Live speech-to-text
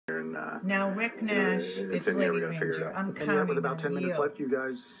and now Rick Nash, it's in there. Lady We're gonna figure it Ranger. out. I'm And counting yet, with about 10 on minutes you. left, you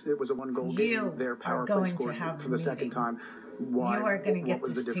guys, it was a one-goal game. Their power play scored for the second time. Why? You are going to get what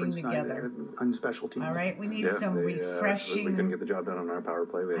was this the team difference together. on special teams? All right, we need some refreshing. We couldn't get the job done on our power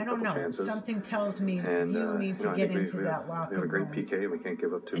play. We had I don't a couple know. chances. Something tells me And, you need to get into that we locker have a great room PK, and we can't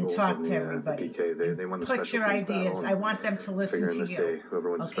give up 2 and goals talk on to the everybody. PK. They won the special Put your teams ideas. battle. I want them to listen to Figuring this you. day, whoever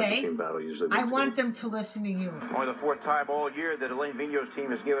wins the special team battle usually wins I the want game. them to listen to you. Only the 4th time all year that Elaine Vigneault's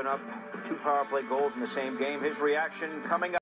team has given up 2 power play goals in the same game. His reaction coming up.